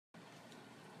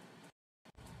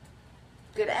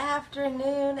Good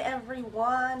afternoon,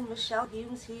 everyone. Michelle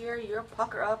Humes here, your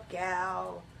pucker up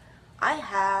gal. I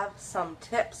have some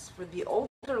tips for the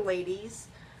older ladies.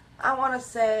 I want to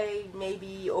say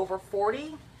maybe over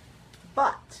 40,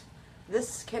 but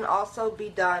this can also be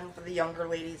done for the younger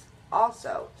ladies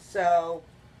also. So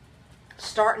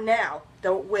start now.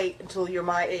 Don't wait until you're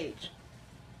my age.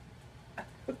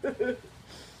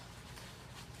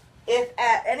 If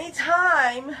at any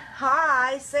time,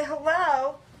 hi, say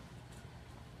hello.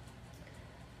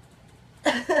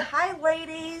 Hi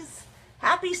ladies,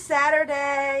 happy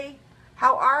Saturday.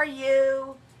 How are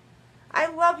you? I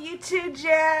love you too,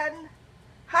 Jen.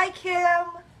 Hi Kim.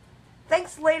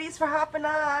 Thanks ladies for hopping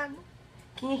on.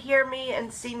 Can you hear me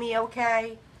and see me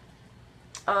okay?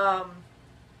 I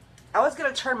was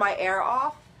going to turn my air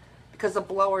off because the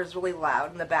blower is really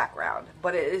loud in the background,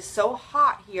 but it is so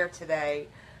hot here today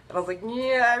that I was like,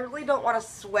 yeah, I really don't want to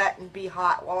sweat and be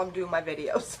hot while I'm doing my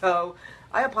video, so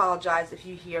I apologize if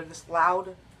you hear this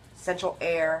loud central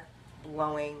air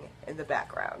blowing in the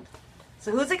background.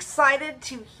 So who's excited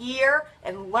to hear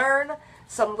and learn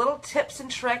some little tips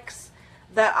and tricks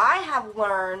that I have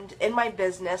learned in my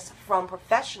business from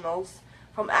professionals,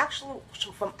 from actual,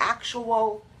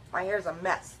 my hair's a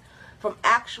mess, from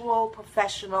actual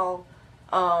professional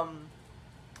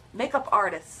makeup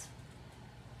artists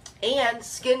and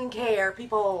skincare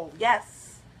people.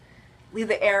 Yes, leave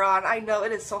the air on. I know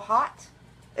it is so hot.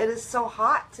 It is so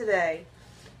hot today.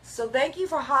 So thank you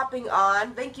for hopping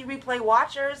on. Thank you, replay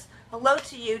watchers. Hello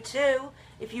to you too.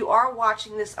 If you are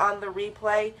watching this on the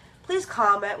replay, please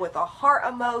comment with a heart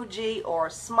emoji or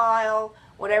a smile,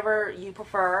 whatever you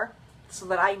prefer, so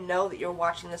that I know that you're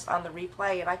watching this on the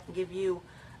replay and I can give you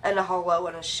a hello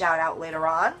and a shout out later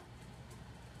on.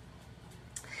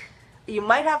 You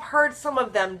might have heard some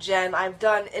of them, Jen. I've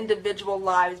done individual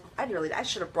lives. I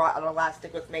should have brought an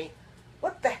elastic with me.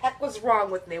 What the heck was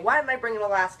wrong with me? Why didn't I bring an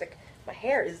elastic? My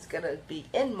hair is going to be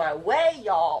in my way,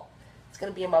 y'all. It's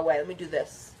going to be in my way. Let me do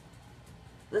this.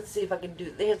 Let's see if I can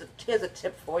do this. Here's a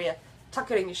tip for you.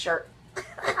 Tuck it in your shirt.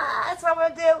 That's what I'm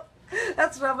going to do.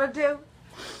 That's what I'm going to do.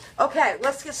 Okay,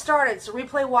 let's get started. So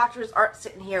replay watchers aren't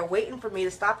sitting here waiting for me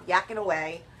to stop yakking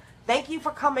away. Thank you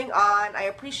for coming on. I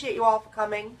appreciate you all for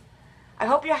coming. I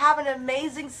hope you're having an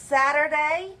amazing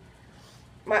Saturday.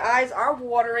 My eyes are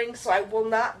watering, so I will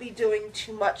not be doing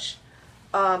too much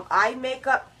eye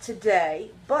makeup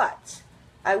today, but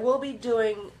I will be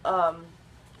doing,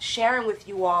 sharing with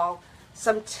you all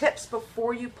some tips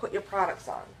before you put your products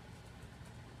on.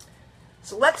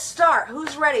 So let's start.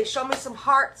 Who's ready? Show me some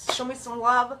hearts. Show me some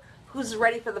love. Who's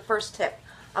ready for the first tip?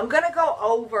 I'm going to go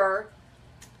over,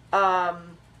 let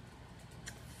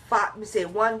me see,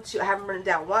 1, 2, I have them written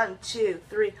down. 1, 2,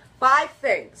 3, 5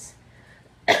 things.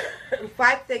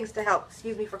 5 things to help.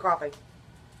 Excuse me for coughing.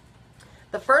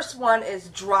 The first one is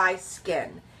dry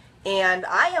skin. And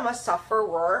I am a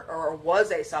sufferer, or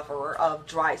was a sufferer, of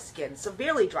dry skin,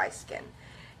 severely dry skin.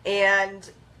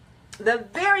 And the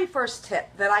very first tip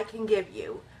that I can give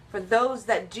you for those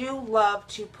that do love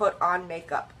to put on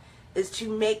makeup is to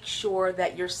make sure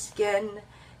that your skin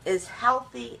is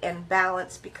healthy and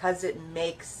balanced, because it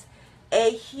makes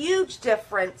a huge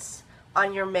difference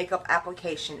on your makeup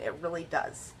application. It really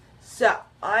does. So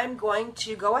I'm going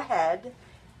to go ahead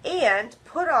and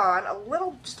put on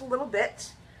just a little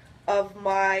bit of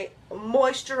my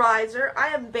moisturizer. I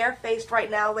am barefaced right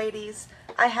now, ladies.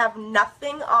 I have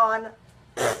nothing on.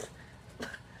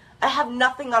 I have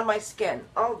nothing on my skin.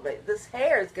 Oh, this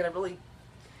hair is gonna really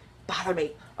bother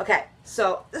me. Okay,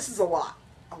 so this is a lot.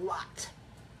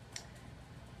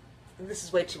 This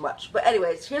is way too much. But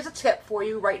anyways, here's a tip for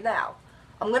you right now.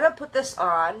 I'm going to put this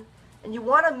on, and you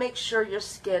want to make sure your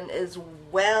skin is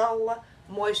well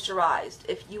moisturized.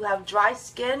 If you have dry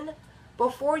skin,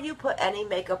 before you put any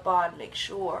makeup on, make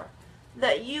sure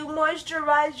that you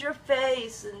moisturize your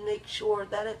face and make sure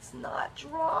that it's not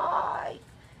dry.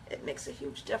 It makes a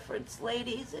huge difference,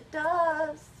 ladies. It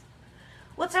does.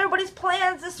 What's everybody's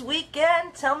plans this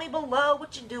weekend? Tell me below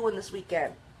what you're doing this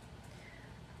weekend.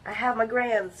 I have my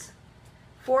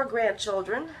 4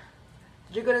 grandchildren.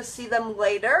 You're going to see them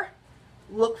later.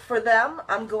 Look for them.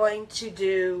 I'm going to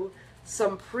do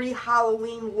some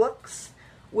pre-Halloween looks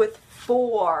with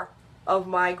 4 of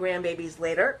my grandbabies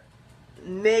later.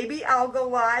 Maybe I'll go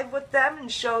live with them and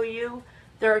show you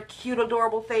their cute,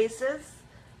 adorable faces.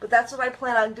 But that's what I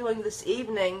plan on doing this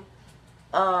evening,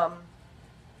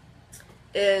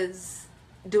 is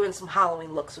doing some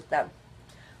Halloween looks with them.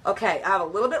 Okay, I have a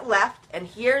little bit left, and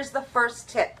here's the first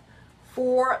tip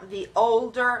for the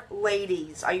older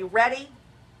ladies. Are you ready?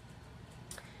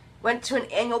 Went to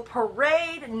an annual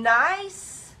parade.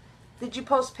 Nice. Did you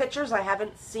post pictures? I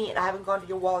haven't gone to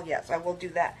your wall yet, so I will do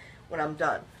that when I'm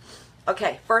done.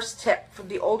 Okay, first tip for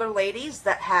the older ladies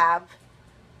that have,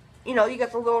 you know, you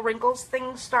got the little wrinkles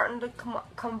things starting to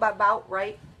come about,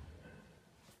 right?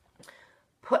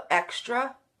 Put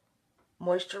extra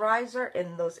moisturizer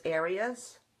in those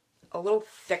areas, a little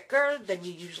thicker than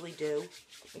you usually do.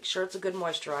 Make sure it's a good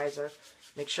moisturizer.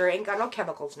 Make sure it ain't got no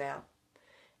chemicals now.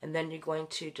 And then you're going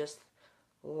to just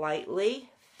lightly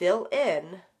fill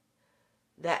in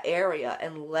that area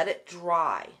and let it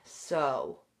dry.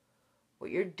 So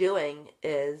what you're doing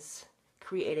is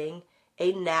creating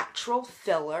a natural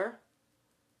filler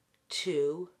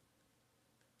to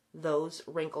those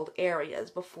wrinkled areas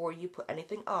before you put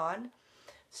anything on.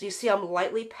 So you see I'm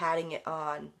lightly patting it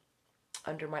on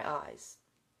under my eyes.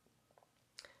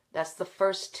 That's the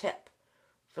first tip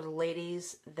for the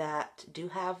ladies that do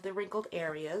have the wrinkled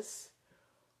areas.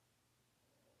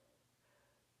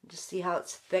 Just see how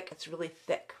it's thick? It's really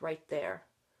thick right there.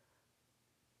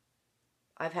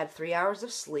 I've had 3 hours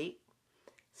of sleep,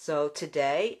 so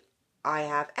today I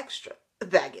have extra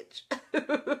baggage.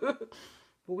 But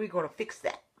we're going to fix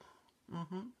that.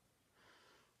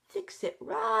 Fix it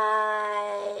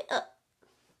right up.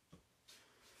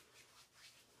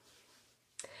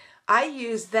 I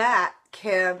use that,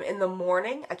 Kim, in the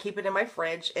morning. I keep it in my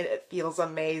fridge, and it feels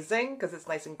amazing because it's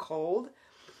nice and cold.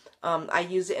 I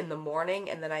use it in the morning,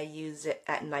 and then I use it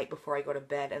at night before I go to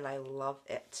bed, and I love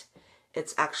it.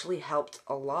 It's actually helped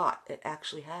a lot. It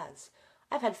actually has.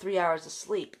 I've had 3 hours of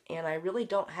sleep, and I really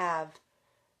don't have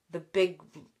the big,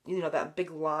 you know, that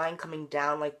big line coming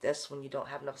down like this when you don't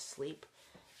have enough sleep.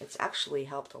 It's actually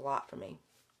helped a lot for me.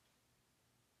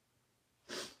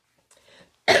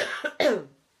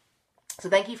 So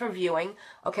thank you for viewing.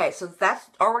 Okay, so that's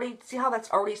already, see how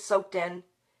that's already soaked in?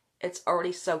 It's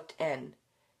already soaked in.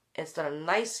 It's done a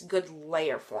nice, good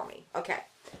layer for me. Okay,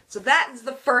 so that is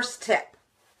the first tip.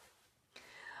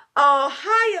 Oh,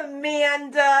 hi,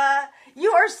 Amanda.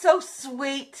 You are so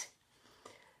sweet.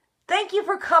 Thank you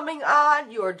for coming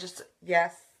on. You are just,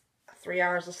 yes, 3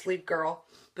 hours of sleep, girl.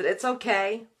 But it's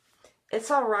okay. It's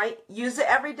all right. Use it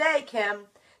every day, Kim.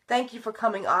 Thank you for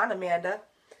coming on, Amanda.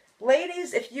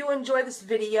 Ladies, if you enjoy this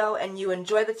video and you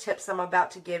enjoy the tips I'm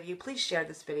about to give you, please share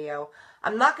this video.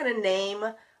 I'm not going to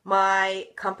name my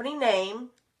company name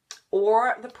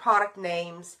or the product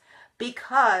names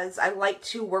because I like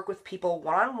to work with people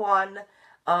one-on-one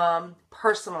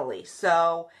personally.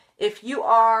 So if you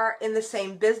are in the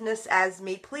same business as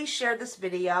me, please share this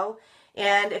video.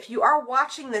 And if you are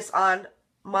watching this on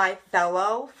my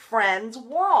fellow friend's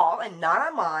wall and not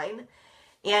on mine,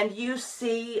 and you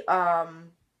see,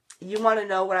 you want to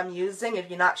know what I'm using, if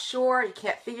you're not sure, you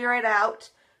can't figure it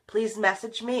out, please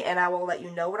message me and I will let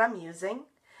you know what I'm using.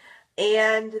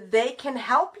 And they can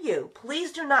help you.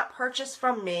 Please do not purchase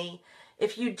from me.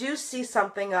 If you do see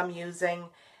something I'm using,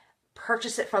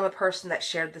 purchase it from the person that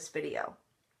shared this video.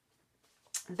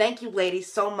 Thank you,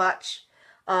 ladies, so much.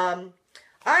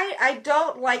 I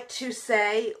don't like to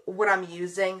say what I'm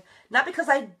using, not because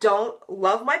I don't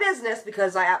love my business,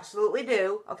 because I absolutely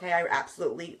do. Okay, I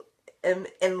absolutely am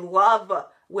in love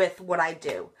with what I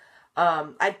do.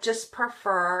 I just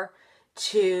prefer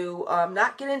to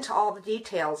not get into all the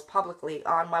details publicly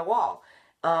on my wall.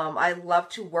 I love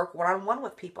to work one-on-one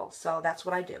with people, so that's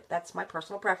what I do. That's my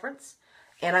personal preference,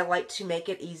 and I like to make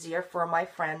it easier for my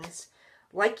friends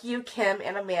like you, Kim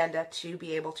and Amanda, to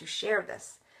be able to share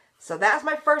this. So that's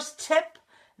my first tip.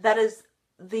 That is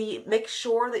make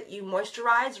sure that you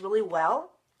moisturize really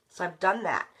well. So I've done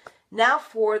that. Now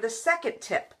for the second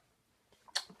tip.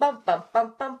 Bum, bum,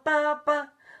 bum, bum, bum, bum,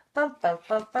 bum, bum,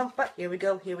 bum, bum, bum. Here we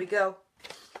go, here we go.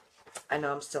 I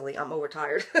know I'm silly, I'm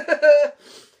overtired.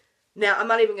 Now, I'm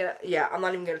not even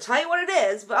gonna tell you what it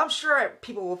is, but I'm sure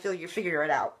people will figure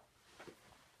it out.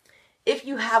 If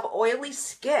you have oily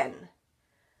skin,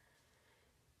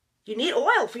 you need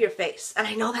oil for your face. And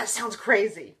I know that sounds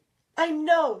crazy. I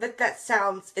know that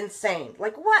sounds insane.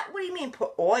 Like, what? What do you mean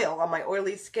put oil on my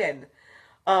oily skin?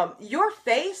 Your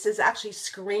face is actually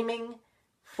screaming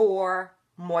for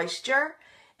moisture.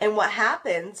 And what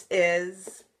happens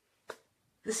is,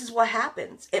 this is what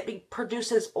happens. It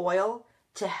produces oil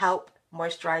to help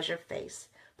moisturize your face.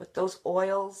 But those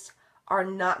oils are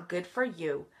not good for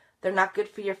you. They're not good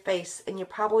for your face, and you're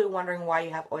probably wondering why you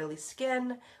have oily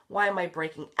skin. Why am I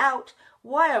breaking out?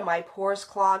 Why are my pores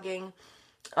clogging?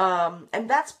 And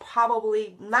that's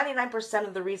probably 99%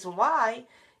 of the reason why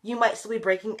you might still be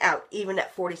breaking out, even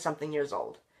at 40-something years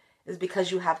old, is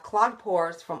because you have clogged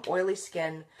pores from oily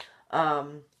skin.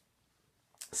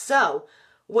 So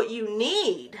what you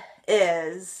need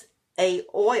is a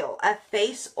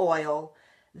face oil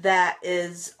that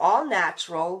is all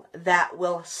natural, that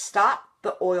will stop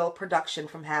the oil production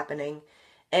from happening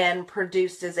and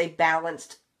produces a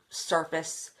balanced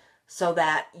surface so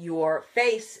that your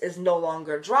face is no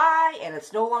longer dry and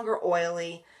it's no longer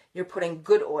oily. You're putting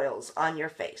good oils on your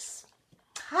face.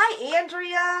 Hi,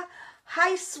 Andrea.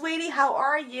 Hi, sweetie. How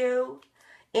are you?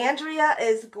 Andrea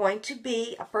is going to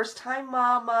be a first-time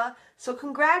mama, so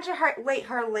congratulate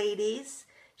her, ladies.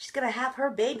 She's going to have her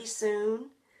baby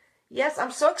soon. Yes,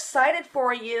 I'm so excited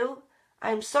for you.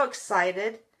 I'm so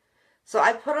excited. So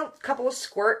I put a couple of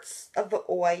squirts of the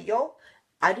oil.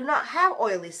 I do not have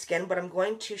oily skin, but I'm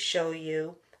going to show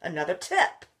you another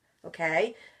tip,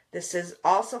 okay? This is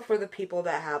also for the people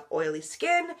that have oily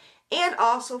skin and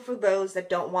also for those that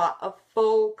don't want a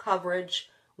full coverage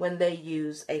when they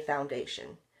use a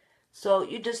foundation. So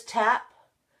you just tap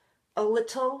a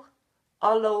little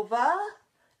all over.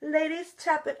 Ladies,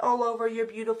 tap it all over your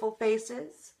beautiful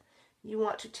faces. You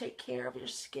want to take care of your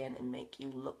skin and make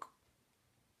you look.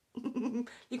 You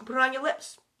can put it on your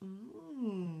lips.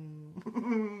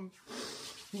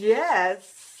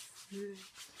 Yes.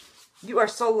 You are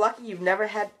so lucky you've never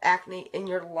had acne in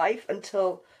your life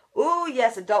until, ooh,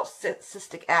 yes, adult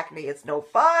cystic acne. It's no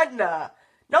fun.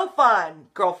 No fun,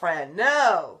 girlfriend.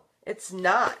 No, it's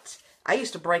not. I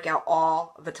used to break out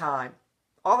all the time.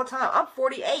 All the time. I'm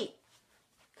 48.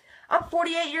 I'm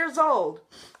 48 years old.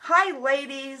 Hi,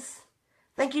 ladies.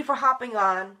 Thank you for hopping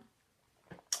on.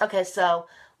 Okay, so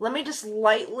let me just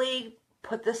lightly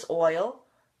put this oil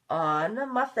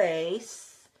on my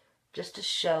face just to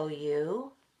show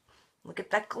you. Look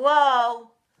at that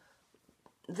glow.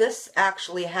 This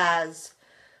actually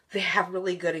they have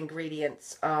really good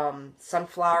ingredients.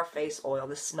 Sunflower face oil.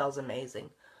 This smells amazing.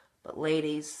 But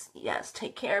ladies, yes,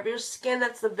 take care of your skin.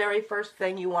 That's the very first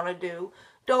thing you want to do.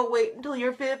 Don't wait until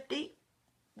you're 50.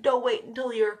 Don't wait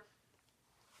until you're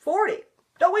 40.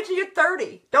 Don't wait till you're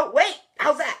 30. Don't wait.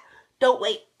 How's that? Don't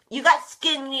wait. You got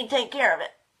skin, you need to take care of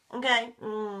it. Okay?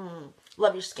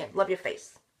 Love your skin. Love your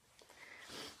face.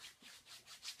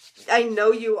 I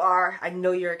know you are. I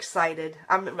know you're excited.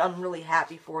 I'm really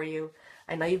happy for you.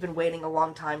 I know you've been waiting a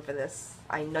long time for this.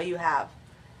 I know you have.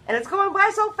 And it's going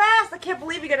by so fast. I can't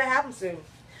believe you're going to have them soon.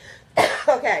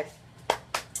 Okay.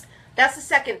 That's the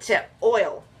second tip.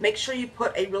 Oil. Make sure you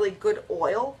put a really good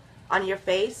oil on your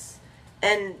face.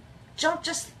 And don't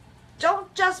just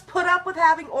put up with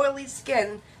having oily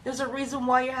skin. There's a reason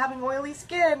why you're having oily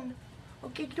skin.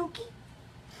 Okay, dokie.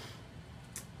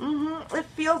 It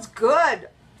feels good.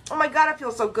 Oh my God, it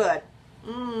feels so good.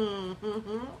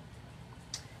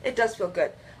 It does feel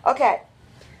good. Okay,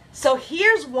 so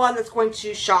here's one that's going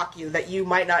to shock you that you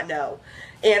might not know.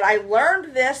 And I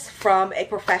learned this from a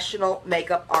professional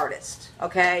makeup artist.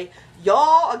 Okay,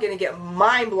 y'all are going to get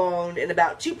mind blown in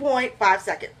about 2.5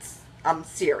 seconds. I'm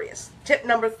serious. Tip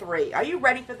number 3. Are you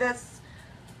ready for this?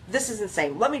 This is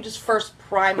insane. Let me just first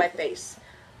prime my face.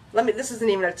 This isn't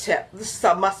even a tip. This is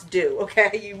a must do,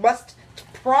 okay? You must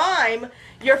prime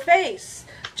your face.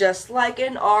 Just like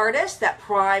an artist that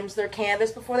primes their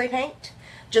canvas before they paint.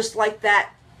 Just like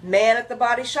that man at the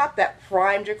body shop that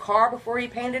primed your car before he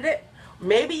painted it.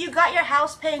 Maybe you got your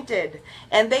house painted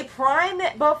and they prime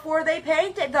it before they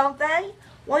paint it, don't they?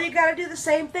 Well, you got to do the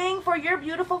same thing for your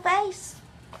beautiful face.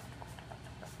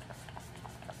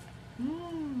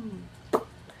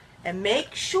 And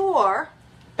make sure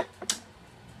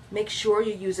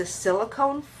you use a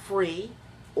silicone-free,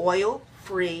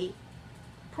 oil-free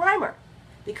primer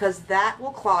because that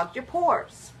will clog your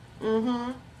pores.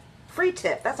 Free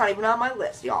tip. That's not even on my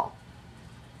list, y'all.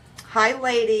 Hi,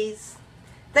 ladies.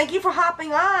 Thank you for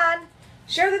hopping on.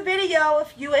 Share the video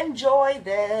if you enjoy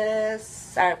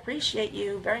this. I appreciate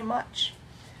you very much.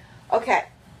 Okay.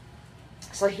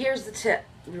 So here's the tip.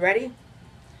 You ready?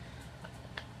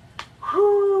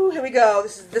 Whew, here we go.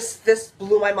 This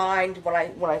blew my mind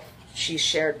when she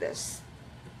shared this.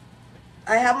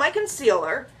 I have my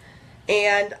concealer,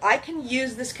 and I can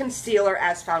use this concealer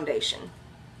as foundation.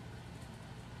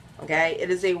 Okay, it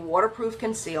is a waterproof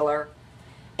concealer,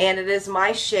 and it is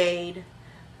my shade,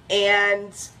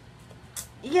 and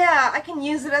yeah, I can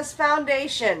use it as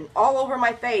foundation all over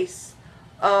my face.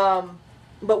 But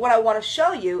what I want to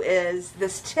show you is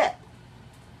this tip.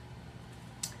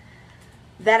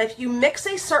 That if you mix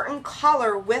a certain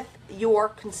color with your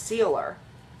concealer,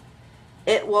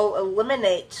 it will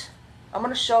eliminate, I'm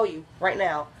going to show you right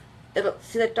now,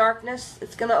 see that darkness?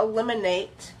 It's going to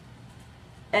eliminate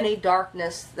any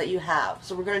darkness that you have.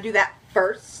 So we're going to do that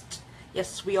first.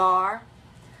 Yes, we are.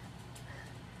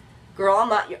 Girl, I'm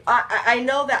not your, I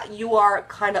know that you are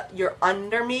you're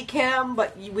under me, Kim,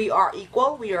 but we are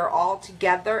equal. We are all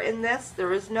together in this.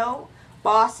 There is no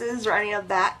bosses or any of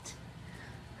that.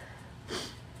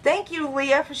 Thank you,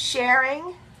 Leah, for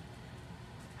sharing.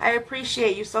 I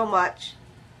appreciate you so much.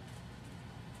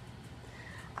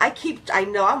 I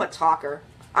know I'm a talker.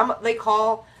 What they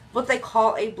call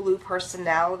a blue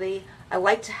personality. I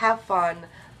like to have fun.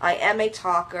 I am a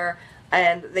talker,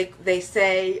 and they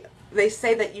say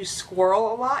that you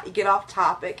squirrel a lot. You get off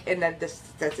topic, and then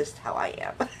that's just how I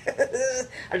am.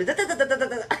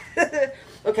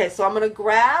 Okay, so I'm gonna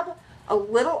grab a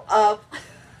little of.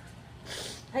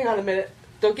 Hang on a minute.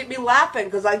 Don't get me laughing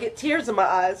because I get tears in my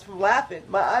eyes from laughing.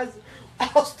 My eyes.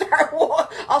 I'll start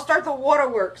the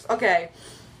waterworks. Okay.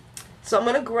 So I'm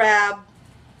going to grab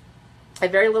a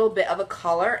very little bit of a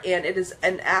color, and it is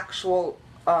an actual,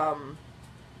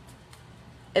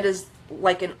 it is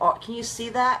like an, can you see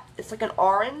that? It's like an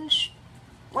orange,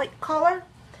 like, color.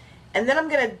 And then I'm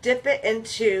going to dip it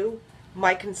into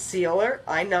my concealer.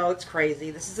 I know, it's crazy.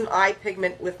 This is an eye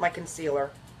pigment with my concealer.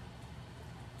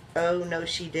 Oh, no,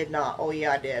 she did not. Oh,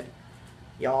 yeah, I did.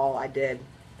 Y'all, I did.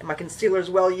 And my concealer is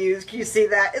well used. Can you see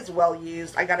that? It's well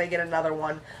used. I gotta get another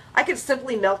one. I could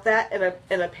simply melt that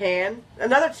in a pan.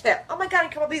 Another tip. Oh my god, I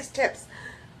come up with these tips.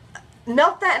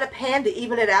 Melt that in a pan to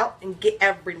even it out and get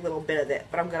every little bit of it.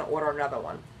 But I'm gonna order another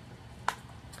one.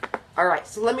 Alright,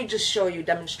 so let me just show you,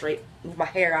 demonstrate. Move my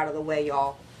hair out of the way,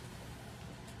 y'all.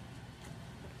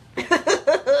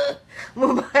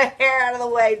 Move my hair out of the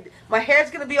way. My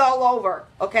hair's gonna be all over,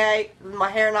 okay?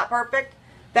 My hair not perfect.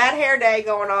 Bad hair day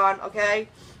going on, okay?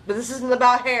 But this isn't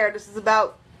about hair. This is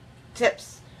about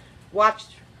tips. Watch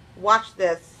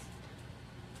this.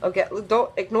 Okay,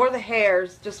 don't ignore the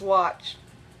hairs. Just watch.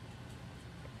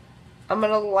 I'm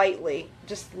gonna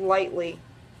just lightly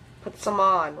put some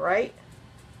on, right?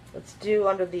 Let's do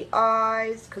under the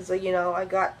eyes, because you know I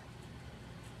got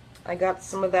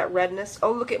some of that redness.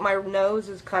 Oh, look at my nose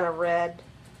is kind of red.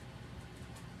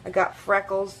 I got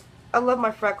freckles. I love my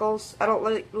freckles. I don't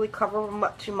really cover them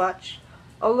up too much.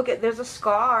 Oh, look at, there's a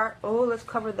scar. Oh, let's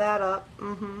cover that up.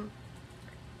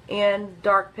 And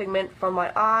dark pigment from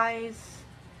my eyes.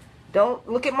 Don't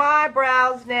look at my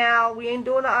eyebrows now. We ain't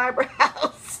doing the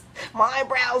eyebrows. My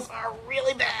eyebrows are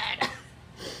really bad.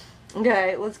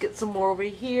 Okay, let's get some more over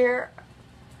here.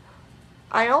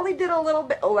 I only did a little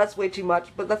bit. Oh, that's way too much,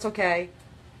 but that's okay.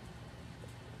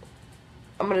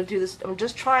 I'm going to do this. I'm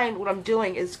just trying, what I'm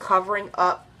doing is covering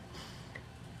up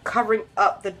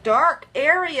the dark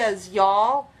areas,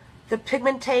 y'all. The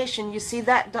pigmentation. You see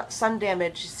that sun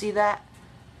damage? You see that?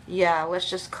 Yeah, let's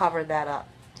just cover that up.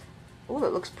 Oh,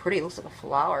 it looks pretty. It looks like a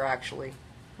flower, actually.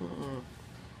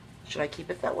 Should I keep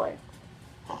it that way?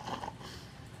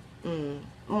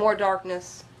 More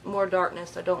darkness. More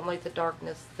darkness. I don't like the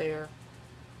darkness there.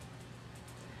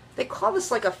 They call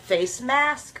this like a face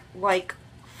mask, like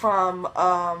from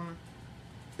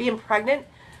being pregnant.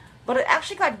 But it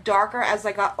actually got darker as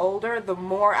I got older, the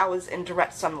more I was in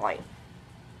direct sunlight.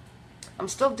 I'm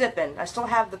still dipping. I still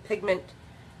have the pigment,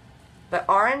 the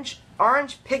orange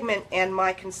pigment and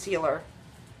my concealer.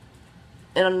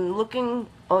 And I'm looking,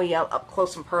 oh yeah, up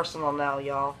close and personal now,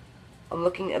 y'all. I'm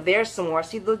looking, there's some more.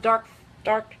 See the dark,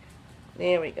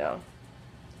 there we go.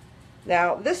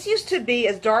 Now, this used to be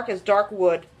as dark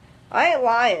wood. I ain't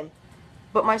lying.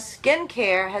 But my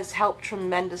skincare has helped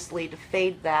tremendously to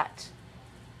fade that.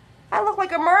 I look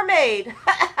like a mermaid.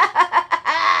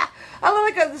 I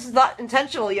look like this is not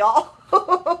intentional, y'all.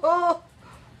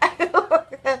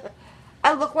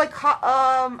 I look like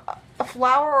a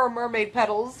flower or mermaid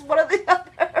petals. One or the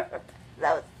other.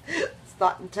 It's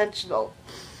not intentional.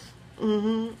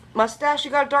 Mustache?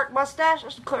 You got a dark mustache? I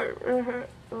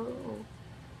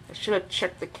should have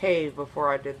checked the cave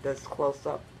before I did this close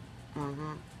up.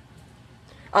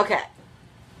 Okay.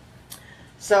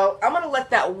 So I'm going to let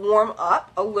that warm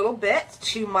up a little bit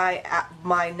to my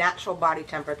natural body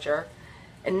temperature.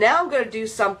 And now I'm going to do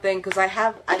something because I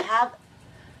have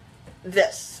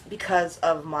this because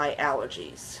of my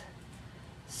allergies.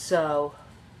 So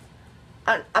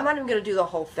I'm not even going to do the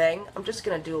whole thing. I'm just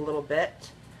going to do a little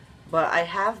bit. But I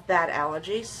have bad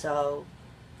allergies, so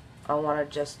I want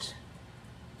to just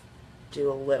do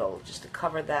a little just to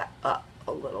cover that up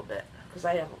a little bit because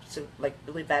I have some like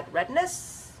really bad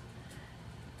redness.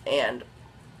 And,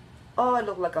 oh, I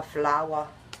look like a flower.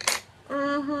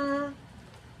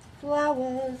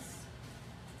 Flowers.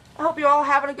 I hope you're all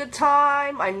having a good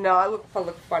time. I know, I look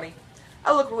funny.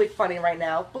 I look really funny right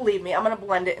now. Believe me, I'm going to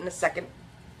blend it in a second.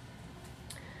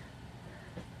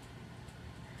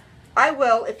 I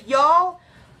will. If y'all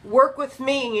work with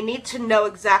me and you need to know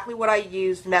exactly what I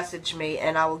used, message me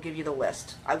and I will give you the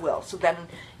list. I will. So then,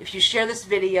 if you share this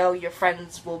video, your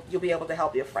friends you'll be able to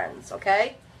help your friends,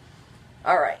 okay?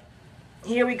 Alright,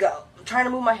 here we go. I'm trying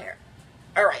to move my hair.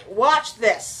 Alright, watch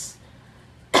this.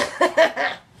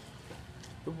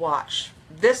 Watch.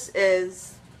 This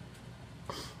is,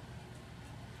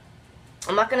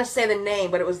 I'm not going to say the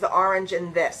name, but it was the orange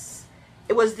in this.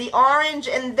 It was the orange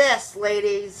in this,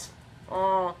 ladies.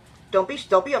 Oh, don't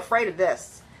be afraid of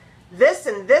this. This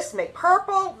and this make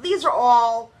purple. These are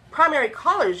all primary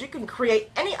colors. You can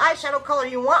create any eyeshadow color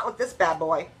you want with this bad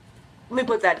boy. Let me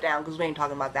put that down because we ain't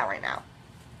talking about that right now.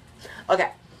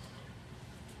 Okay.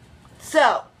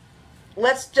 So,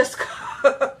 let's just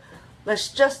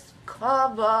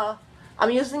cover.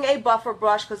 I'm using a buffer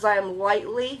brush because I am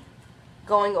lightly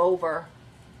going over.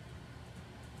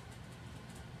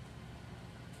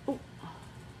 Ooh.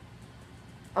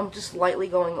 I'm just lightly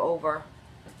going over.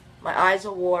 My eyes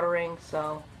are watering,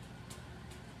 so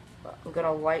I'm going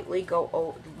to lightly go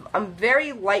over. I'm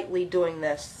very lightly doing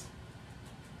this.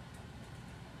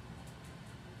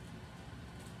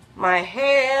 My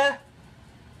hair.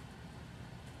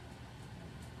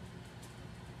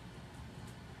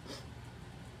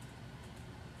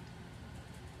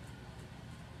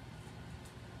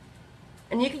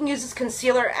 And you can use this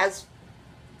concealer as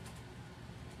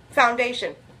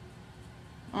foundation.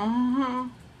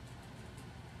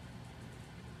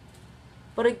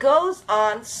 But it goes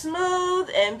on smooth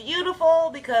and beautiful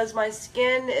because my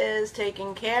skin is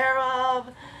taken care of.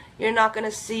 You're not going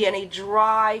to see any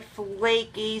dry,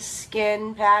 flaky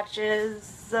skin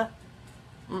patches.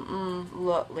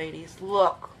 Look, ladies,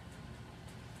 look.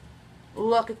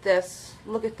 Look at this.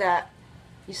 Look at that.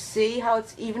 You see how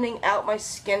it's evening out my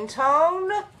skin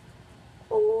tone?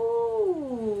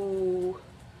 Ooh.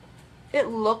 It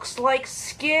looks like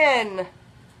skin.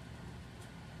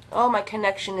 Oh, my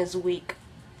connection is weak.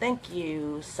 Thank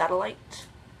you, satellite.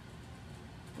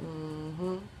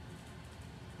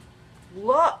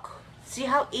 Look. See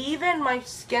how even my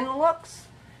skin looks?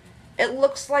 It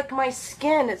looks like my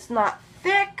skin. It's not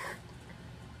thick.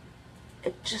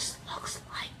 It just looks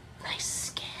like my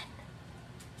skin.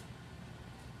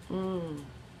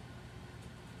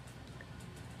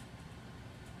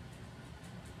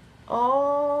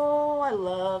 Oh, I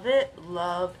love it,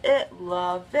 love it,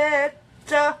 love it.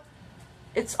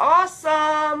 It's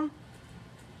awesome.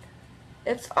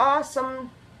 It's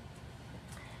awesome.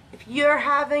 If you're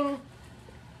having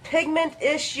pigment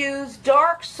issues,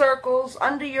 dark circles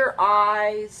under your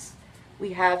eyes,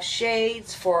 we have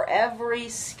shades for every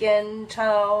skin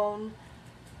tone.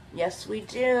 Yes, we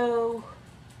do.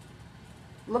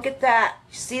 Look at that.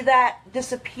 You see that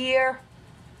disappear?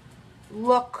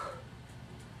 Look.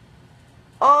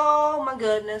 Oh my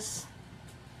goodness.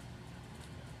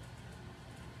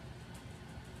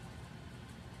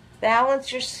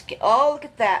 Balance your skin. Oh, look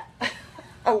at that.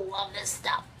 I love this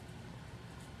stuff.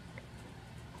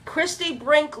 Christy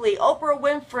Brinkley, Oprah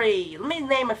Winfrey. Let me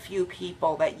name a few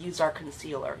people that use our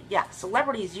concealer. Yeah,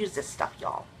 celebrities use this stuff,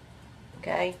 y'all.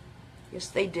 Okay? Yes,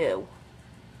 they do.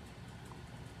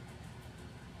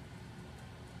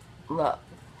 Look.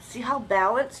 See how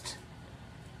balanced?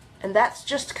 And that's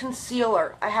just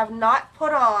concealer. I have not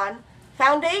put on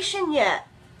foundation yet.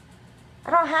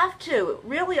 I don't have to.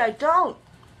 Really, I don't.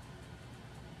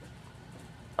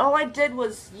 All I did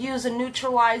was use a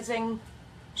neutralizing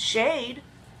shade.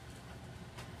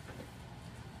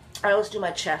 Alright, let's do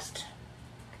my chest.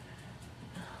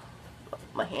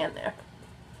 My hand there.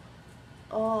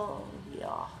 Oh,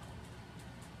 yeah.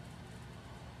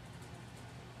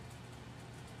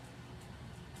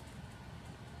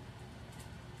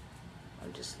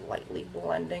 I'm just lightly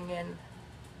blending in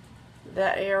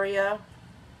that area.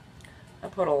 I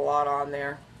put a lot on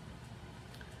there.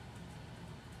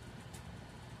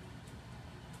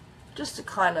 Just to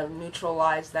kind of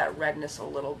neutralize that redness a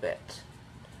little bit.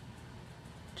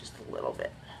 Just a little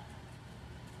bit.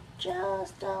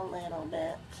 Just a little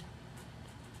bit.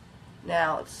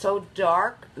 Now, it's so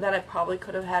dark that I probably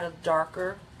could have had a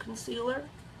darker concealer,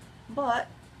 but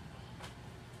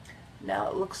now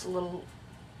it looks a little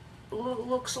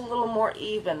more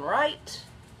even, right?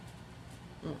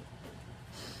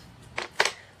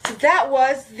 So that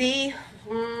was the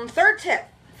third tip.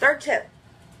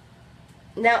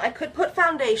 Now, I could put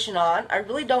foundation on. I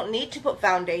really don't need to put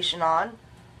foundation on,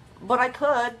 but I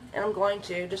could, and I'm going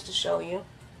to, just to show you.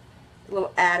 A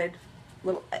little added,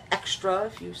 little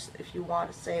extra, if you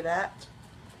want to say that.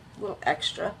 A little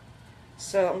extra.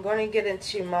 So I'm going to get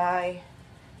into my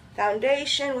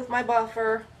foundation with my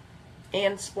buffer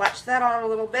and splash that on a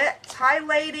little bit. Hi,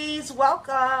 ladies.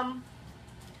 Welcome.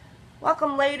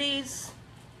 Welcome, ladies.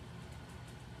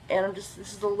 And this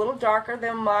is a little darker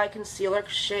than my concealer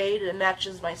shade. It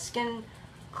matches my skin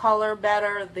color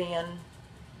better than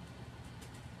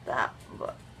that.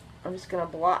 But I'm just going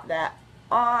to blot that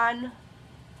on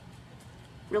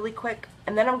really quick.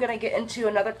 And then I'm going to get into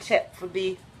another tip for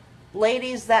the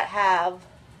ladies that have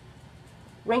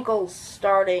wrinkles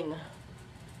starting.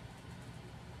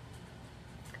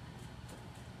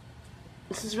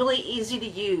 This is really easy to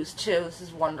use too. This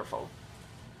is wonderful.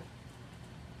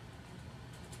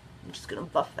 I'm just going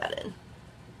to buff that in.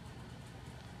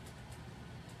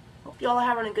 Hope y'all are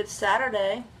having a good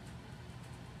Saturday.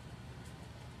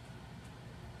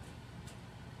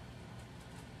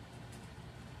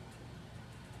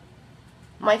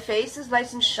 My face is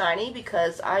nice and shiny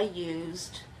because I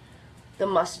used the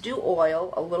Must Do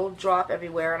oil, a little drop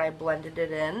everywhere, and I blended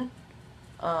it in.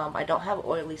 I don't have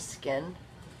oily skin.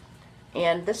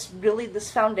 And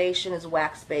this foundation is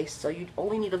wax based, so you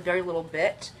only need a very little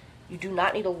bit. You do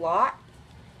not need a lot,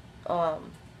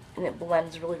 and it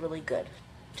blends really, really good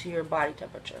to your body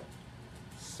temperature.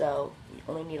 So you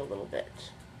only need a little bit.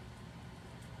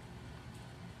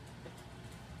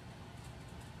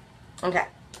 Okay.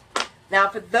 Now,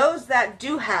 for those that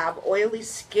do have oily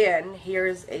skin,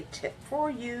 here's a tip for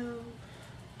you.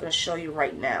 I'm going to show you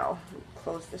right now.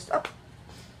 Close this up.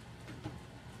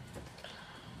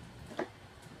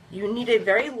 You need a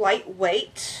very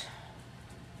lightweight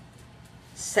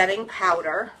setting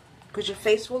powder because your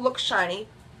face will look shiny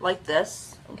like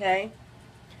this, okay?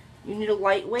 You need a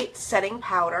lightweight setting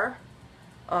powder.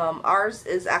 Ours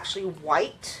is actually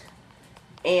white,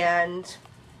 and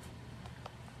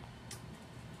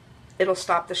it'll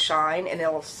stop the shine and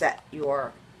it'll set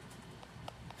your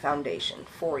foundation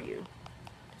for you.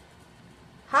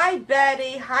 Hi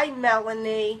Betty, hi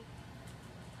Melanie,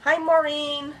 hi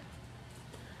Maureen.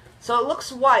 So it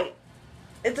looks white.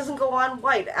 It doesn't go on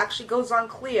white, it actually goes on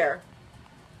clear.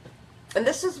 And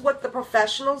this is what the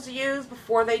professionals use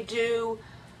before they do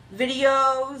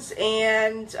videos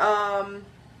and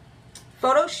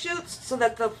photo shoots, so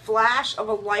that the flash of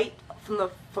a light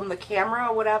from the camera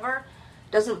or whatever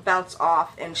doesn't bounce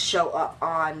off and show up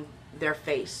on their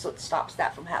face, so it stops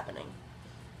that from happening.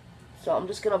 So I'm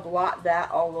just going to blot that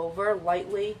all over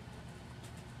lightly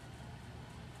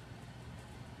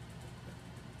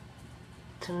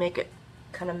to make it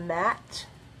kind of matte.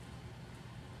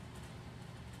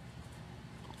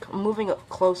 I'm moving it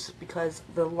close because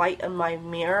the light in my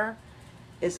mirror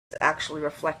is actually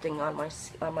reflecting on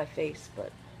my face,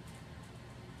 but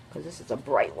because this is a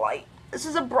bright light. This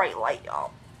is a bright light,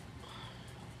 y'all.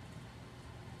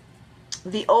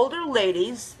 The older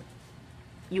ladies,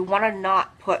 you want to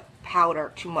not put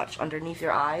powder too much underneath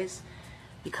your eyes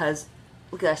because,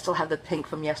 look, I still have the pink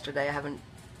from yesterday. I haven't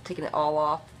taken it all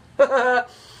off.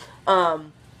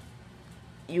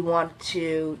 You want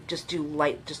to just do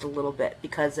light just a little bit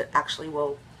because it actually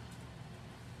will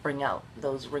bring out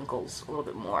those wrinkles a little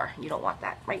bit more. You don't want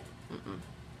that, right?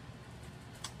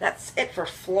 That's it for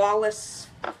flawless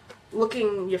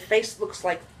looking. Your face looks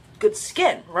like good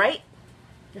skin, right?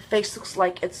 Your face looks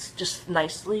like it's just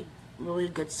nicely, really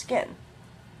good skin.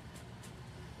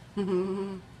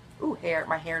 Ooh, hair.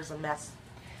 My hair's a mess.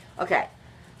 Okay,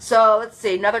 so let's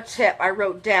see. Another tip I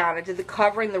wrote down. I did the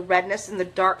covering the redness and the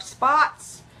dark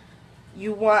spots.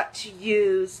 You want to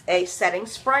use a setting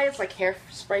spray. It's like hair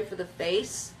spray for the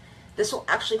face. This will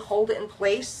actually hold it in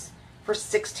place for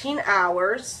 16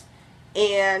 hours,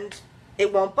 and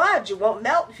it won't budge. It won't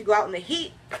melt if you go out in the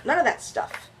heat. None of that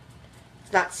stuff.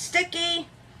 It's not sticky.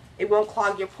 It won't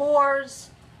clog your pores.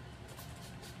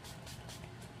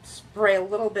 Spray a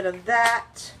little bit of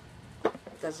that.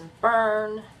 It doesn't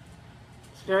burn.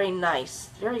 It's very nice.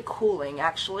 Very cooling,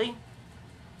 actually.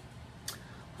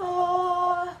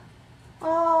 Oh,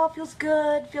 feels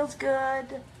good. Feels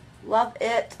good. Love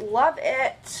it. Love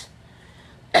it.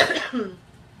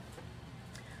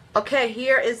 Okay,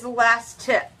 here is the last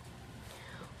tip.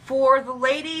 For the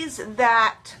ladies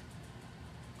that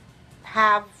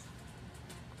have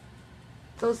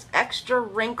those extra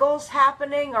wrinkles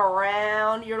happening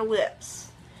around your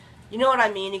lips. You know what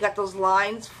I mean? You got those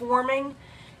lines forming,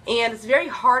 and it's very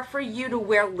hard for you to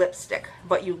wear lipstick,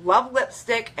 but you love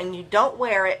lipstick and you don't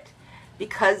wear it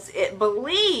because it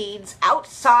bleeds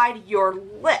outside your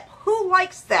lip. Who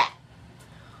likes that?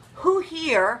 Who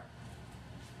here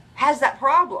has that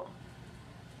problem?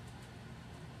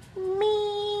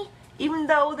 Me. Even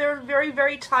though they're very,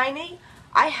 very tiny,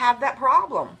 I have that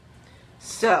problem.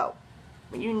 So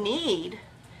what you need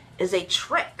is a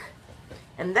trick,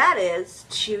 and that is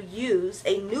to use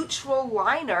a neutral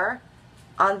liner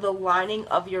on the lining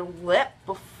of your lip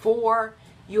before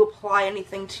you apply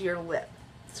anything to your lip.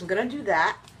 So I'm going to do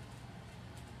that,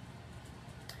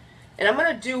 and I'm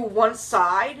going to do one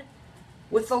side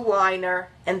with the liner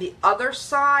and the other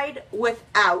side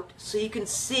without, so you can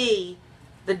see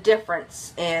the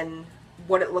difference in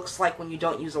what it looks like when you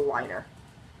don't use a liner,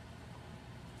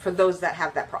 for those that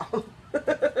have that problem.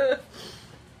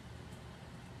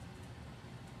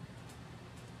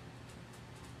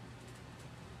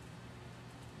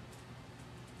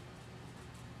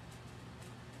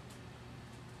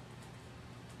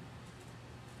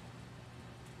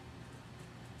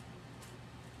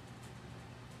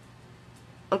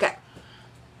 Okay.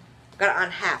 Got it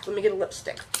on half. Let me get a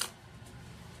lipstick.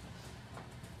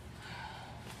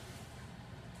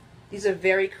 These are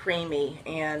very creamy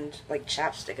and like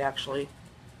chapstick, actually.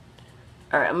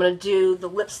 Alright, I'm going to do the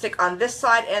lipstick on this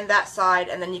side and that side,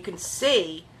 and then you can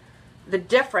see the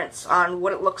difference on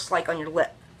what it looks like on your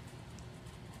lip.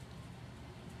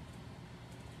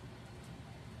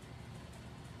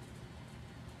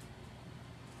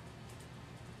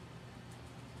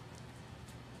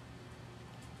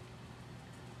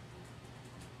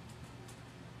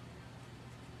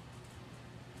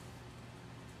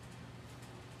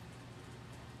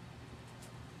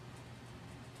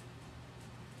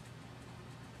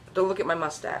 Don't look at my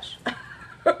mustache.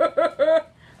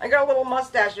 I got a little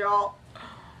mustache, y'all.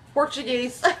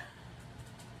 Portuguese.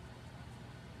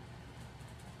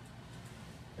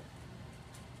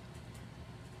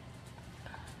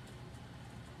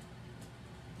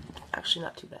 Actually,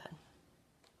 not too bad.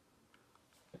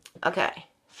 Okay,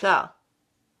 so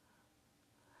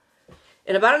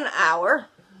in about an hour,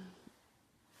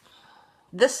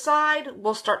 this side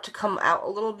will start to come out a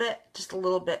little bit, just a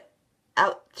little bit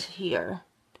out here.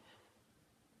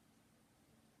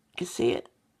 You can see it.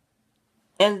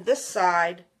 And this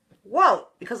side won't,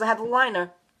 because I have the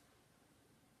liner.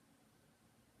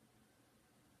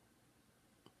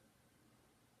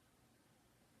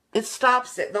 It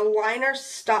stops it. The liner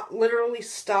literally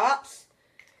stops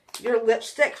your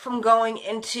lipstick from going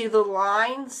into the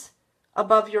lines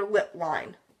above your lip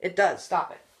line. It does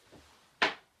stop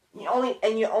it. You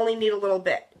only need a little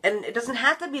bit. And it doesn't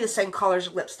have to be the same color as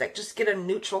your lipstick. Just get a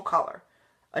neutral color.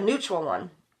 A neutral one.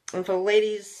 And for the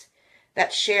ladies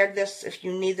that shared this, if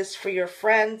you need this for your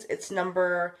friends, it's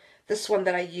this one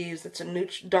that I use, it's a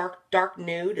dark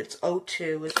nude. It's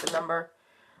 02 is the number.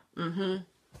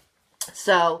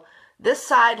 So this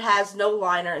side has no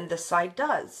liner and this side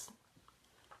does.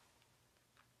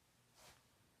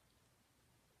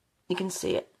 You can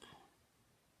see it.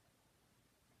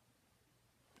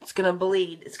 It's going to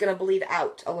bleed. It's going to bleed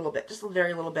out a little bit, just a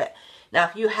very little bit. Now,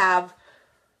 if you have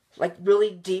like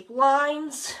really deep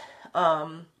lines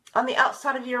on the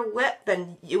outside of your lip,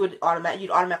 then you'd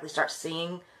automatically start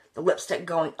seeing the lipstick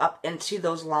going up into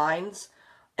those lines.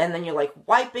 And then you're like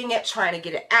wiping it, trying to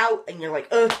get it out, and you're like,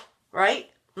 ugh, right?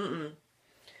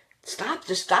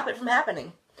 Just stop it from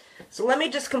happening. So let me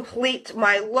just complete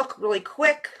my look really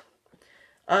quick.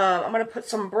 I'm going to put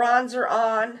some bronzer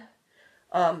on.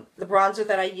 The bronzer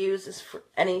that I use is for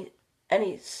any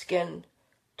skin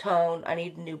tone. I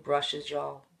need new brushes,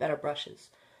 y'all. Better brushes.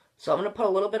 So I'm going to put a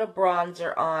little bit of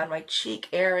bronzer on my cheek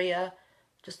area.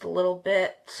 Just a little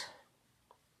bit.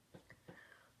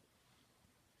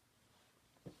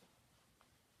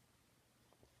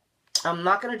 I'm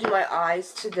not going to do my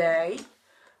eyes today.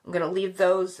 I'm going to leave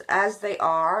those as they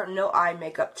are. No eye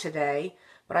makeup today.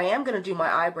 But I am going to do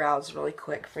my eyebrows really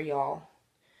quick for y'all.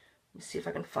 Let me see if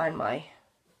I can find my...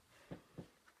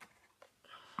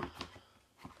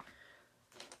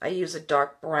 I use a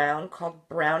dark brown called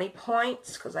Brownie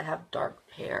Points because I have dark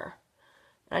hair.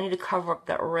 And I need to cover up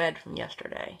that red from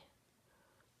yesterday.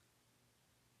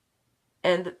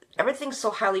 And everything's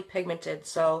so highly pigmented,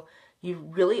 so you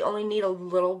really only need a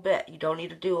little bit. You don't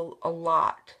need to do a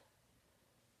lot.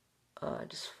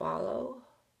 Just follow.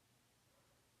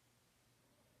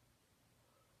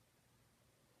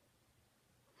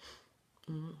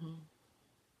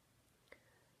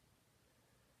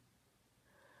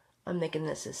 I'm making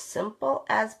this as simple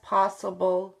as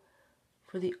possible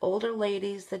for the older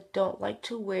ladies that don't like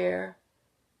to wear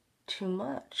too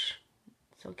much.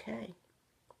 It's okay.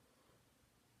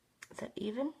 Is that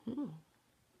even?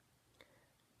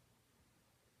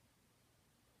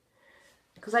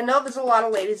 Because I know there's a lot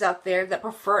of ladies out there that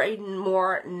prefer a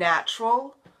more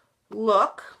natural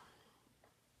look.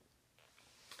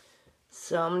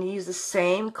 So I'm going to use the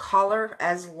same color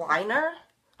as liner.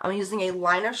 I'm using a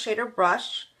liner shader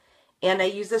brush. And I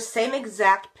use the same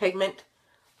exact pigment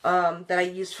that I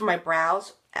used for my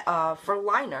brows for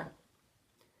liner.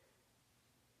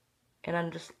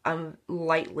 And I'm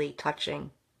lightly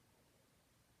touching.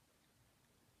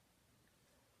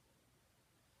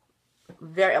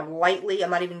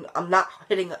 I'm not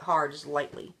hitting it hard, just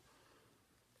lightly.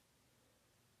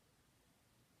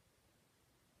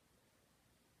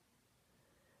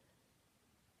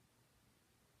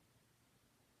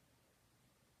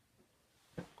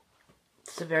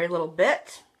 Just a very little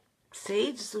bit.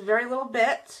 See, just a very little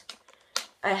bit.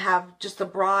 I have just a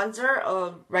bronzer,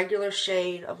 a regular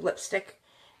shade of lipstick,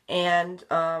 and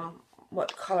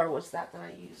what color was that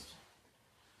I used?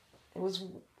 It was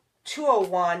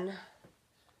 201.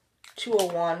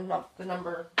 201, not the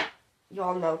number,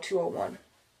 y'all know 201.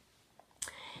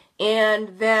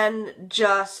 And then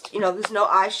just, there's no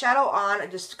eyeshadow on. I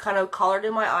just kind of colored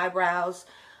in my eyebrows.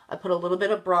 I put a little bit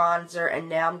of bronzer, and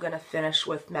now I'm going to finish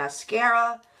with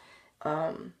mascara.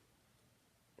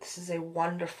 This is a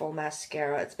wonderful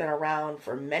mascara. It's been around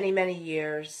for many, many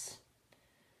years.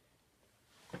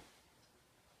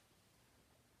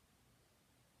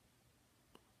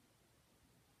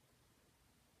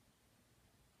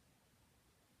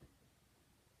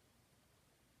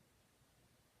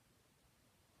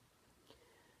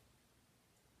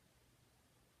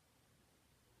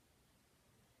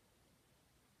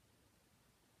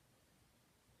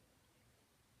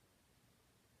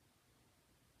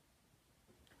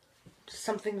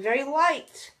 Something very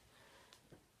light.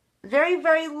 Very,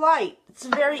 very light. It's a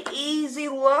very easy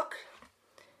look.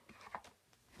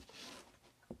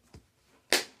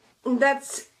 And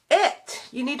that's it.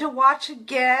 You need to watch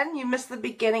again. You missed the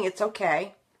beginning. It's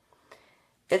okay.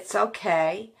 It's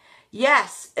okay.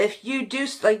 Yes, if you do,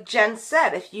 like Jen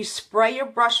said, if you spray your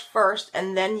brush first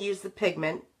and then use the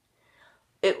pigment,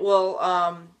 it will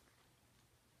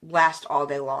last all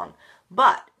day long.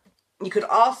 But you could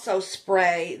also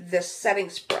spray this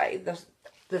setting spray,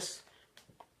 this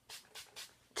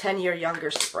 10-year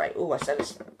younger spray. Ooh,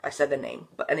 I said the name.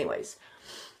 But anyways,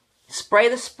 spray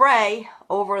the spray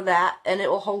over that, and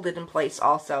it will hold it in place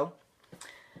also.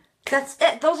 That's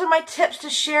it. Those are my tips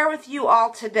to share with you all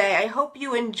today. I hope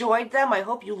you enjoyed them. I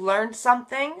hope you learned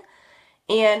something.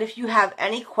 And if you have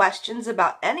any questions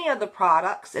about any of the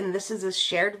products, and this is a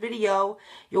shared video,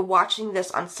 you're watching this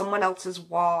on someone else's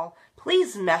wall,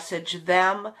 please message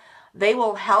them. They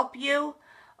will help you.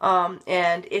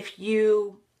 And if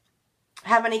you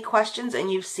have any questions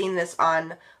and you've seen this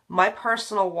on my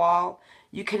personal wall,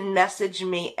 you can message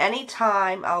me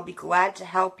anytime. I'll be glad to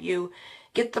help you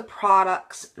get the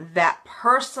products that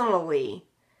personally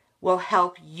will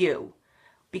help you.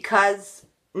 Because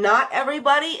not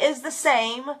everybody is the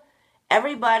same.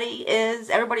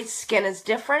 Everybody's skin is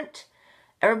different.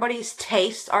 Everybody's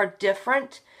tastes are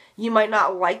different. You might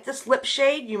not like this lip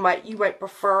shade. You might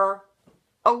prefer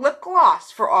a lip gloss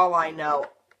for all I know.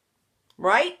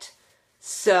 Right?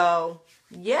 So,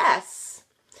 yes.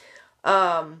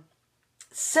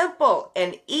 Simple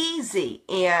and easy,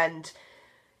 and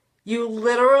you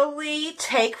literally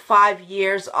take 5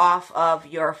 years off of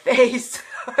your face.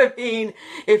 I mean,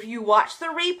 if you watch the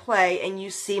replay and you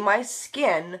see my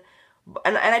skin,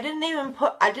 and I didn't even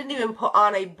put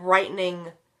on a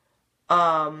brightening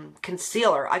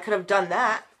concealer. I could have done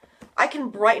that. I can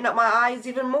brighten up my eyes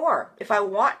even more if I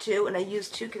want to, and I use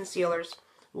 2 concealers.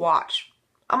 Watch.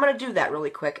 I'm going to do that really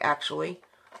quick, actually.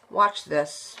 Watch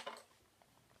this.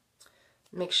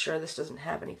 Make sure this doesn't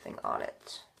have anything on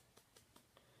it.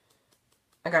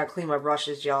 I gotta clean my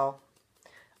brushes, y'all.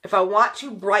 If I want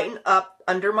to brighten up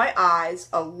under my eyes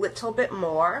a little bit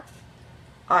more,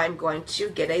 I'm going to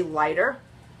get a lighter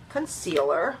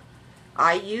concealer.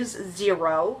 I use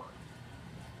 0.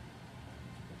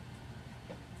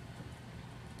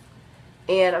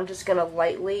 And I'm just gonna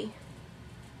lightly,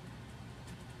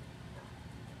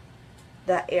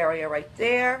 that area right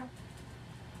there.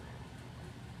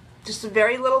 Just a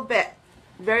very little bit.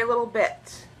 Very little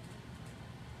bit.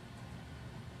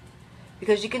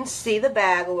 Because you can see the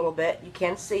bag a little bit. You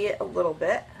can see it a little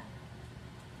bit.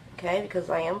 Okay, because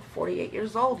I am 48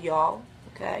 years old, y'all.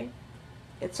 Okay?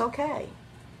 It's okay.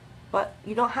 But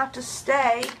you don't have to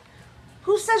stay.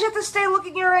 Who says you have to stay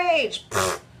looking your age?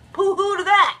 Pooh-hoo to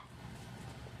that.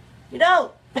 You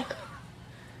don't.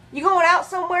 You going out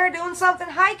somewhere doing something?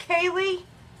 Hi, Kaylee.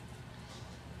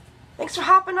 Thanks for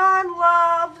hopping on,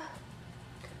 love.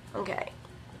 Okay.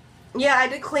 Yeah, I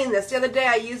did clean this. The other day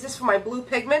I used this for my blue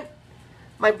pigment.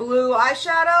 My blue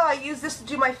eyeshadow. I used this to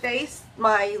do my face,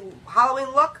 my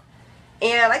Halloween look.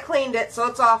 And I cleaned it, so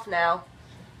it's off now.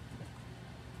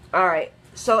 Alright.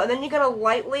 So, and then you're going to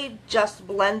lightly just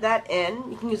blend that in.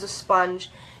 You can use a sponge.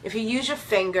 If you use your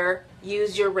finger,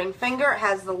 use your ring finger. It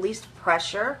has the least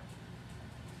pressure.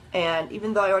 And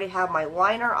even though I already have my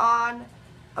liner on,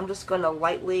 I'm just going to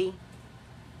lightly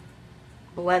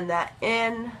blend that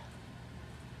in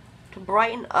to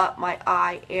brighten up my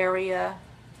eye area.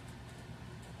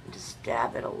 Just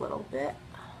dab it a little bit.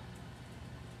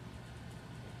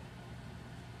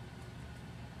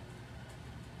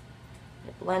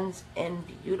 It blends in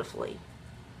beautifully.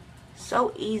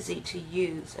 So easy to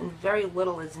use, and very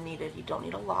little is needed. You don't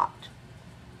need a lot.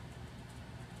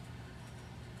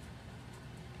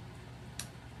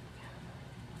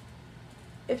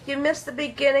 If you missed the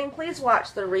beginning, please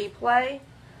watch the replay.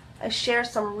 I share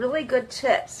some really good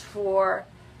tips for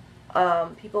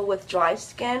people with dry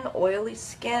skin, oily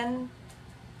skin.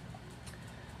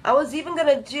 I was even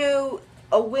going to do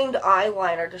a winged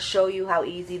eyeliner to show you how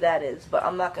easy that is, but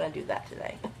I'm not going to do that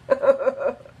today.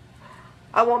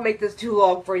 I won't make this too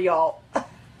long for y'all.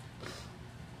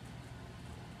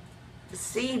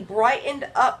 See, brightened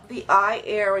up the eye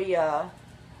area.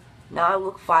 Now I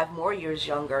look 5 more years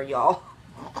younger, y'all.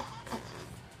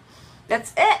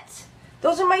 That's it.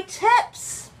 Those are my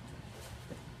tips.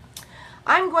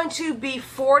 I'm going to be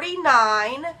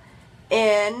 49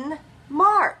 in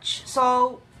March.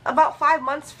 So about 5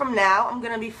 months from now, I'm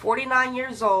going to be 49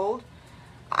 years old.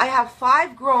 I have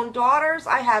 5 grown daughters.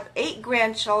 I have 8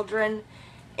 grandchildren.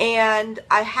 And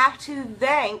I have to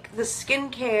thank the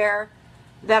skincare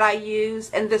that I use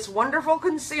and this wonderful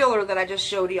concealer that I just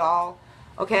showed y'all.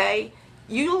 Okay?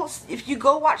 If you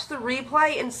go watch the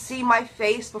replay and see my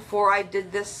face before I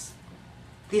did these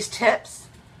tips,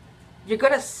 you're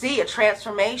going to see a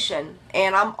transformation.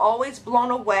 And I'm always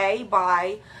blown away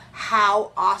by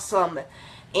how awesome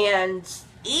and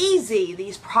easy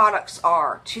these products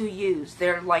are to use.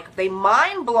 They're like, they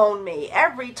mind blown me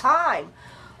every time.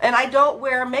 And I don't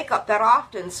wear makeup that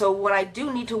often, so when I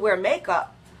do need to wear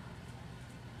makeup,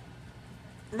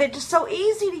 they're just so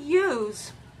easy to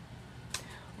use.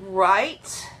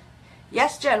 Right?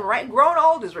 Yes, Jen, right? Grown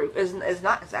old is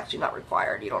actually not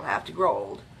required. You don't have to grow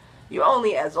old. You're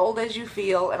only as old as you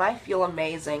feel, and I feel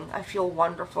amazing. I feel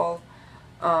wonderful.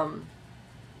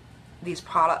 These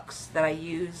products that I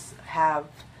use have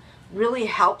really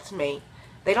helped me.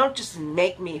 They don't just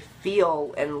make me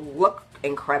feel and look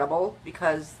incredible,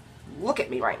 because look at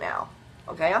me right now.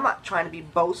 Okay, I'm not trying to be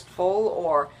boastful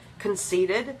or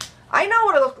conceited. I know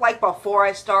what it looked like before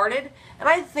I started, and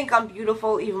I think I'm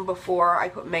beautiful even before I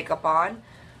put makeup on.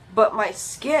 But my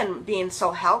skin being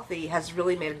so healthy has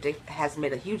really made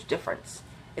a huge difference.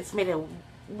 It's made a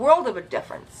world of a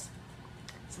difference.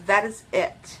 So that is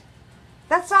it.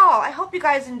 That's all. I hope you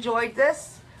guys enjoyed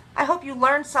this. I hope you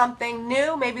learned something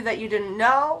new, maybe that you didn't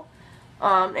know.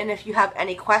 And if you have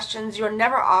any questions, you're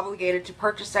never obligated to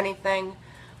purchase anything.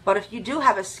 But if you do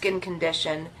have a skin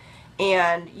condition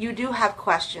and you do have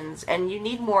questions and you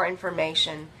need more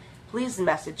information, please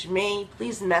message me.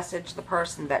 Please message the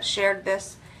person that shared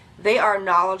this. They are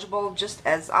knowledgeable just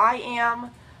as I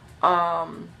am.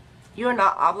 You're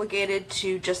not obligated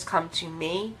to just come to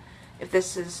me.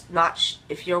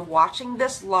 If you're watching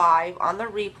this live on the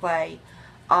replay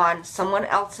on someone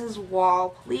else's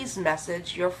wall, please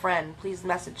message your friend. Please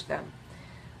message them.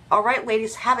 All right,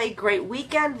 ladies, have a great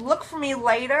weekend. Look for me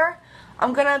later.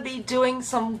 I'm going to be doing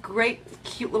some great,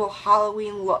 cute little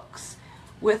Halloween looks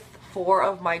with 4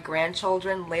 of my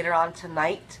grandchildren later on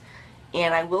tonight,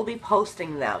 and I will be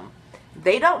posting them.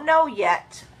 They don't know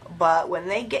yet, but when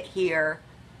they get here,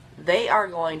 they are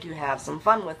going to have some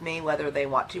fun with me, whether they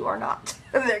want to or not.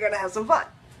 They're going to have some fun.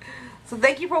 So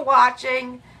thank you for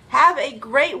watching. Have a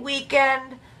great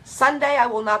weekend. Sunday I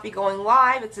will not be going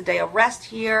live. It's a day of rest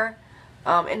here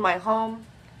in my home.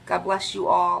 God bless you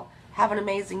all. Have an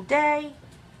amazing day.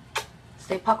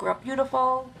 Stay pucker up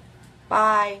beautiful.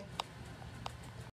 Bye.